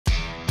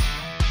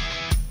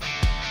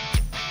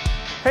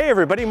Hey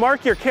everybody,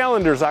 mark your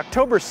calendars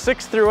October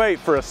 6th through 8th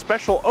for a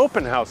special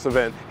open house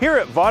event here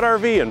at Vogt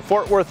RV in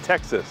Fort Worth,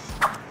 Texas.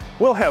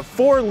 We'll have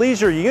 4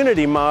 Leisure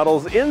Unity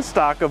models in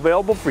stock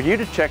available for you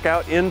to check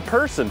out in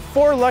person.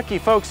 4 lucky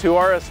folks who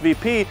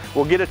RSVP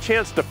will get a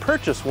chance to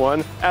purchase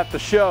one at the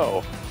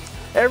show.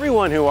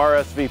 Everyone who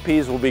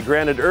RSVPs will be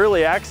granted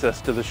early access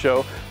to the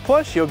show,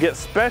 plus you'll get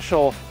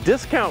special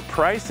discount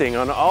pricing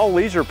on all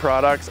leisure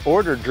products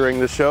ordered during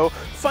the show.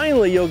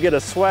 Finally, you'll get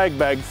a swag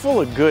bag full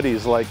of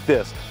goodies like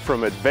this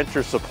from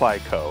Adventure Supply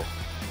Co.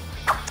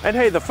 And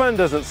hey, the fun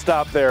doesn't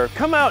stop there.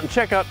 Come out and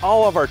check out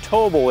all of our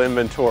towable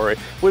inventory.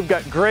 We've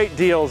got great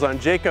deals on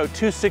Jayco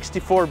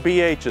 264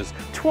 BHs,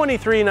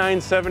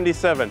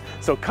 $23,977.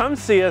 So come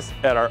see us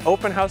at our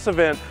open house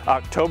event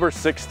October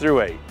 6th through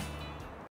 8th.